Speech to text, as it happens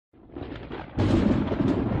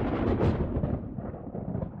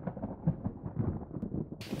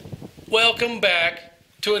Welcome back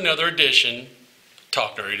to another edition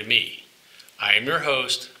Talk Nerdy to Me. I am your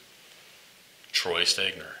host, Troy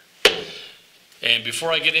Stegner. And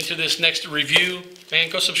before I get into this next review, man,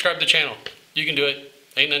 go subscribe to the channel. You can do it.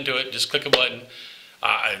 Ain't nothing to it. Just click a button.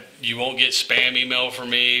 You won't get spam email from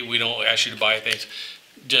me. We don't ask you to buy things.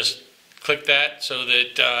 Just click that so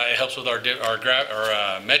that it helps with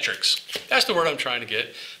our metrics. That's the word I'm trying to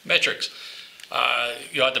get. Metrics.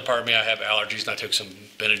 You'll have to pardon me. I have allergies and I took some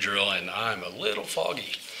Benadryl and I'm a little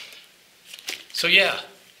foggy. So yeah,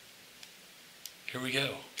 here we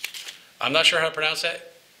go. I'm not sure how to pronounce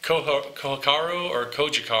that. Cojacaru or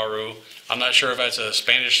Cojacaru. I'm not sure if that's a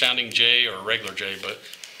Spanish sounding J or a regular J, but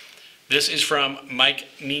this is from Mike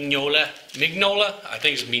Mignola. Mignola? I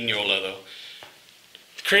think it's Mignola though.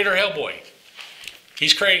 Creator Hellboy.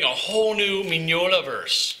 He's creating a whole new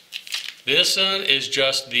Mignola-verse. This one is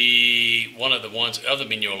just one of the ones of the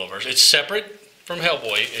Mignola-verse. It's separate from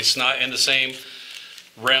Hellboy. It's not in the same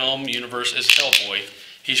realm, universe as Hellboy.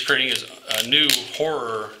 He's creating a new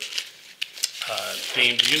horror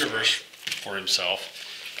themed universe for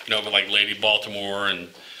himself. You know, with like Lady Baltimore and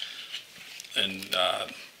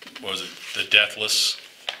what was it, The Deathless.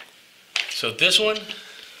 So this one,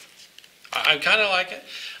 I kind of like it.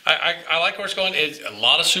 I like where it's going. It's a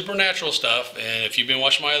lot of supernatural stuff, and if you've been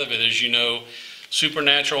watching my other videos, you know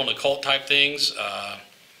supernatural and occult type things.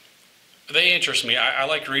 They interest me. I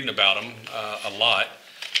like reading about them a lot,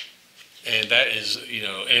 and that is, you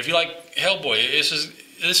know, and if you like Hellboy,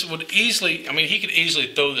 this would easily. I mean, he could easily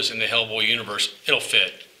throw this in the Hellboy universe. It'll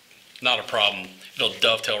fit, not a problem. It'll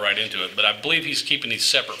dovetail right into it. But I believe he's keeping these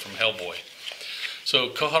separate from Hellboy. So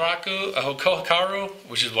Cojacaru,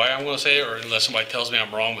 which is why I'm going to say it, or unless somebody tells me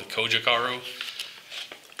I'm wrong with Cojacaru.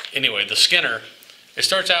 Anyway, the Skinner. It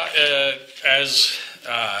starts out as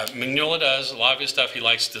Mignola does. A lot of his stuff, he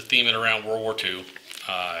likes to theme it around World War II.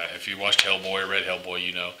 If you watched Hellboy or read Hellboy,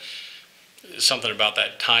 you know. Something about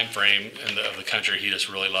that time frame of the country he just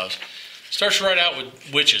really loves. Starts right out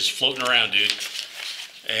with witches floating around, dude.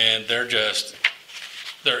 And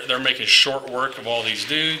they're making short work of all these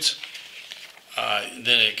dudes.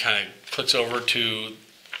 Then it kind of clicks over to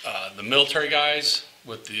the military guys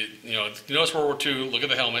with the, you know it's World War II, look at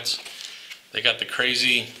the helmets. They got the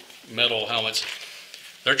crazy metal helmets.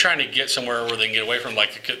 They're trying to get somewhere where they can get away from,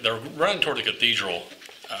 like, they're running toward the cathedral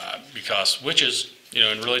because witches, you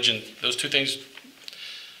know, in religion, those two things,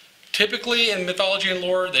 typically in mythology and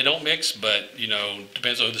lore, they don't mix, but, you know,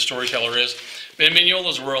 depends on who the storyteller is. But in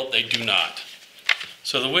Mignola's world, they do not.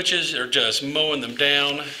 So the witches are just mowing them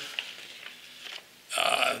down.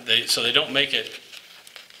 So they don't make it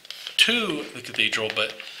to the cathedral,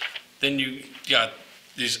 but then you got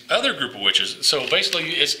these other group of witches. So basically,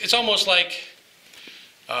 it's almost like,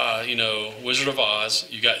 you know, Wizard of Oz.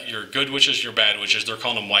 You got your good witches, your bad witches. They're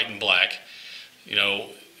calling them white and black. You know,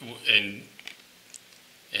 in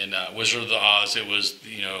Wizard of the Oz, it was,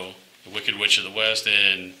 you know, the Wicked Witch of the West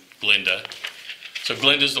and Glinda. So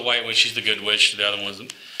Glinda's the white witch, she's the good witch. The other one's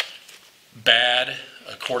bad,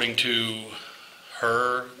 according to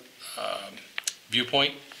her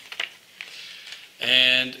viewpoint.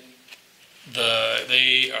 And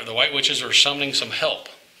the white witches are summoning some help.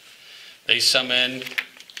 They summon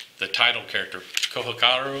the title character,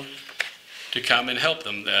 Cojacaru, to come and help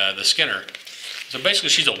them, the Skinner. So basically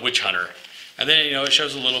she's a witch hunter. And then, you know, it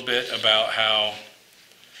shows a little bit about how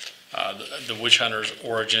the witch hunter's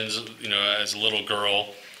origins, you know, as a little girl,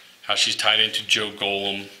 how she's tied into Joe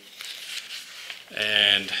Golem.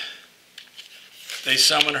 And they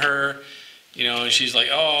summon her, you know, and she's like,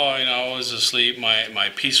 oh, you know, I was asleep.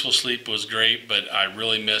 My peaceful sleep was great, but I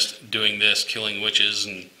really missed doing this, killing witches.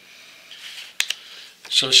 And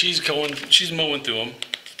so she's mowing through them,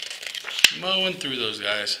 mowing through those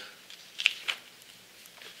guys.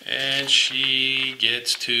 And she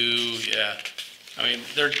gets to, yeah, I mean,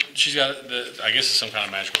 she's got, I guess it's some kind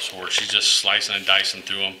of magical sword. She's just slicing and dicing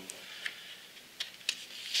through them.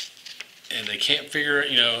 And they can't figure,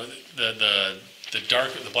 you know, the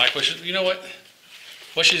black witch, you know what?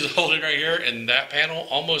 What she's holding right here in that panel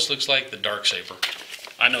almost looks like the Darksaber.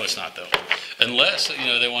 I know it's not though. Unless, you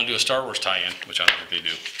know, they want to do a Star Wars tie-in, which I don't think they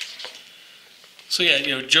do. So yeah,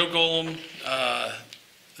 you know, Joe Golem,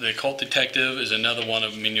 the occult detective, is another one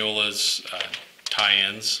of Mignola's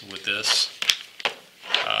tie-ins with this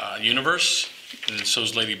universe. And so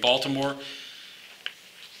is Lady Baltimore.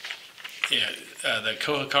 Yeah, the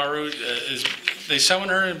Cojacaru they summon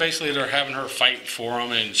her and basically they're having her fight for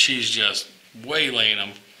them, and she's just waylaying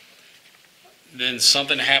them. Then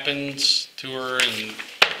something happens to her, and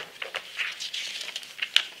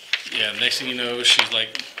yeah, next thing you know, she's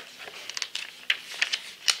like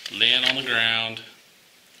laying on the ground,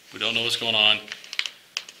 We don't know what's going on.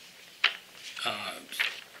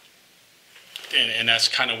 And that's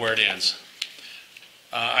kind of where it ends.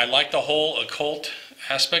 I like the whole occult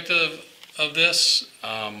aspect of this.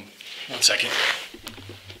 1 second.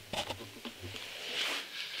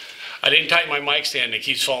 I didn't tighten my mic stand, it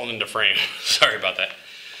keeps falling into frame. Sorry about that.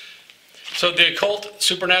 So the occult,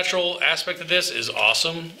 supernatural aspect of this is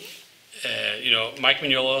awesome. You know, Mike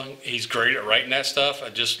Mignola, he's great at writing that stuff. I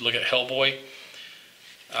just look at Hellboy.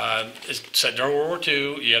 It's set during World War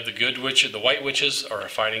II. You have the good witches, the white witches are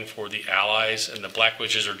fighting for the Allies, and the black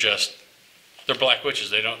witches are just, they're black witches.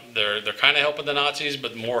 They're kind of helping the Nazis,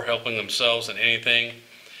 but more helping themselves than anything.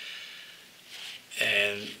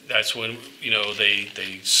 And that's when, you know,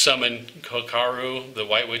 they summon Cojacaru, the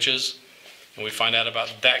white witches, and we find out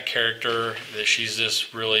about that character, that she's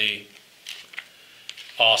this really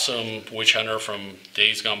awesome witch hunter from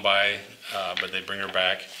days gone by, but they bring her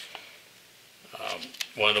back.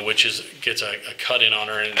 One of the witches gets a cut in on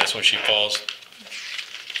her, and that's when she falls,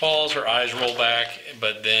 her eyes roll back,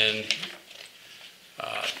 but then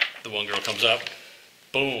the one girl comes up,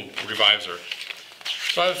 boom, revives her.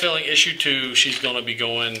 So I have a feeling issue 2, she's going to be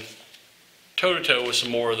going toe-to-toe with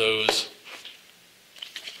some more of those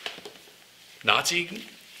Nazi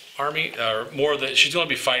army, or more of the, she's going to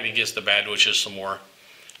be fighting against the bad witches some more.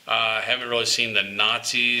 Haven't really seen the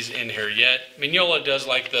Nazis in here yet. Mignola does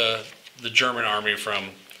like the German army from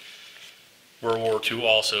World War II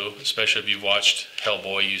also, especially if you've watched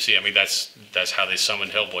Hellboy. You see, I mean, that's how they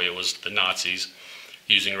summoned Hellboy. It was the Nazis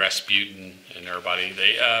using Rasputin and everybody.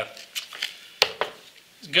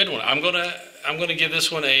 Good one. I'm gonna give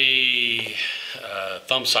this one a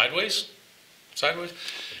thumb sideways.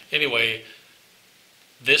 Anyway,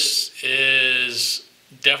 this is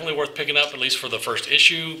definitely worth picking up, at least for the first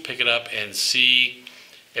issue. Pick it up and see.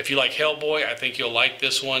 If you like Hellboy, I think you'll like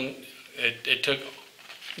this one. It took,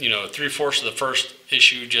 you know, 3/4 of the first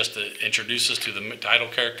issue just to introduce us to the title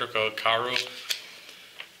character, Cajacaru.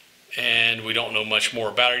 And we don't know much more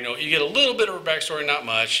about her. You know, you get a little bit of her backstory, not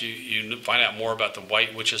much. You find out more about the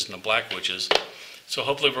white witches and the black witches. So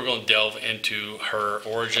hopefully we're going to delve into her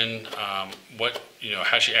origin, how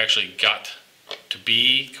she actually got to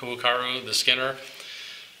be Cojacaru the Skinner.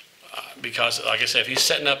 Because, like I said, if he's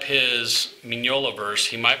setting up his Mignola-verse,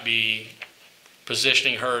 he might be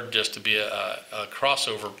positioning her just to be a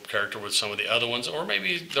crossover character with some of the other ones, or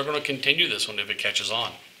maybe they're going to continue this one if it catches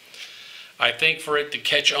on. I think for it to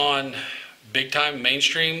catch on big time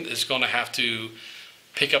mainstream, it's going to have to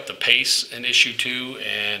pick up the pace in issue 2,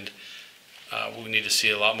 and we need to see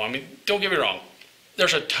a lot more. I mean, don't get me wrong,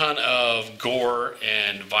 there's a ton of gore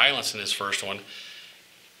and violence in this first one,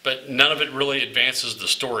 but none of it really advances the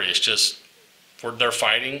story. It's just they're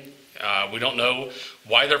fighting. We don't know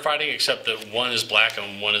why they're fighting, except that one is black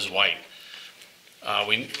and one is white.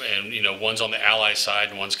 One's on the Allied side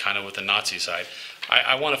and one's kind of with the Nazi side.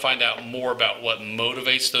 I want to find out more about what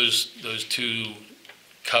motivates those two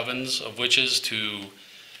covens of witches to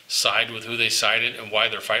side with who they sided, and why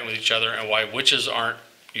they're fighting with each other, and why witches aren't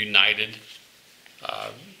united,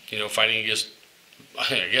 fighting against,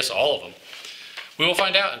 I guess, all of them. We will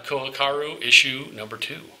find out in Cojacaru issue number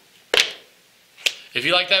 2. If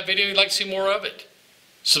you like that video, you'd like to see more of it,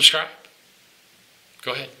 subscribe.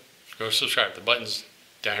 Go ahead, go subscribe. The button's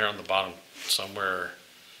down here on the bottom somewhere.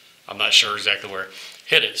 I'm not sure exactly where.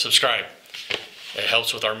 Hit it, subscribe. It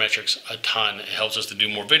helps with our metrics a ton. It helps us to do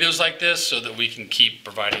more videos like this so that we can keep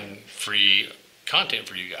providing free content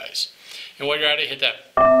for you guys. And while you're at it, hit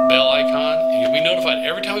that bell icon and you'll be notified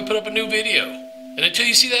every time we put up a new video. And until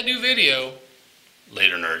you see that new video,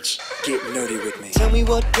 later, nerds. Get nerdy with me. Tell me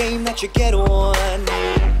what game that you get on.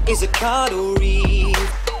 Is it card or read?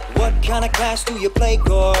 What kind of class do you play,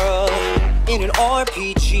 girl? In an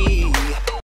RPG?